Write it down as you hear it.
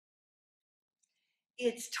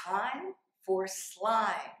It's time for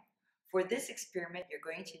slime. For this experiment, you're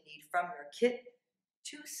going to need from your kit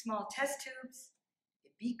 2 small test tubes, a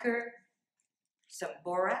beaker, some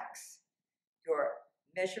borax, your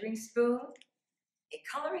measuring spoon, a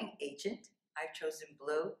coloring agent. I've chosen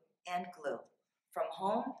blue and glue. From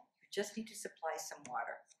home, you just need to supply some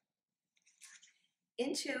water.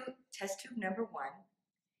 Into test tube number 1,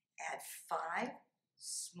 add 5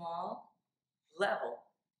 small level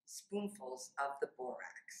spoonfuls of the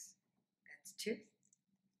borax. That's 2,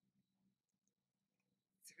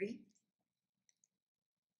 3,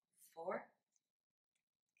 4,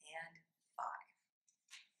 and 5.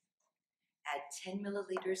 Add 10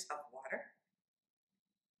 milliliters of water.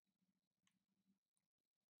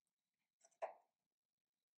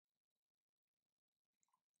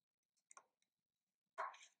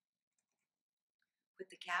 Put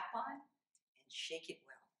the cap on and shake it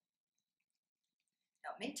well.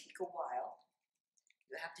 Now, it may take a while.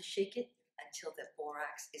 You have to shake it until the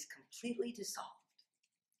borax is completely dissolved.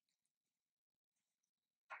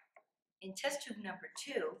 In test tube number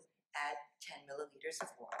 2, add 10 milliliters of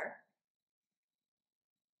water.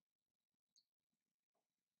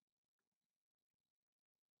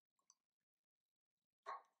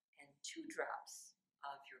 And 2 drops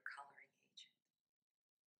of your coloring agent.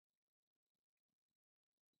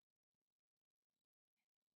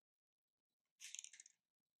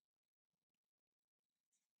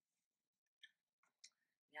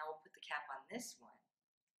 Now we'll put the cap on this one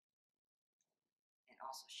and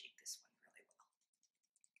also shake this one really well.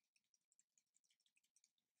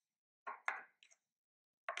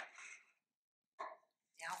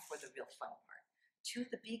 Now for the real fun part. To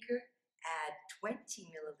the beaker, add 20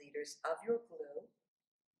 milliliters of your glue.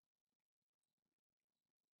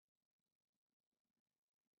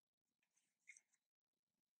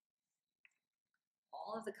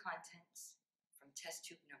 All of the contents from test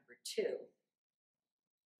tube number 2.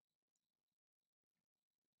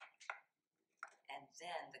 And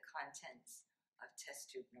then the contents of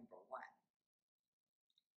test tube number 1.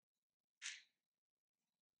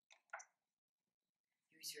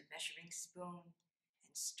 Use your measuring spoon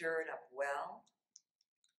and stir it up well.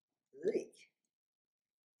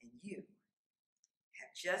 And you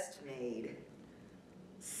have just made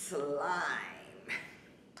slime.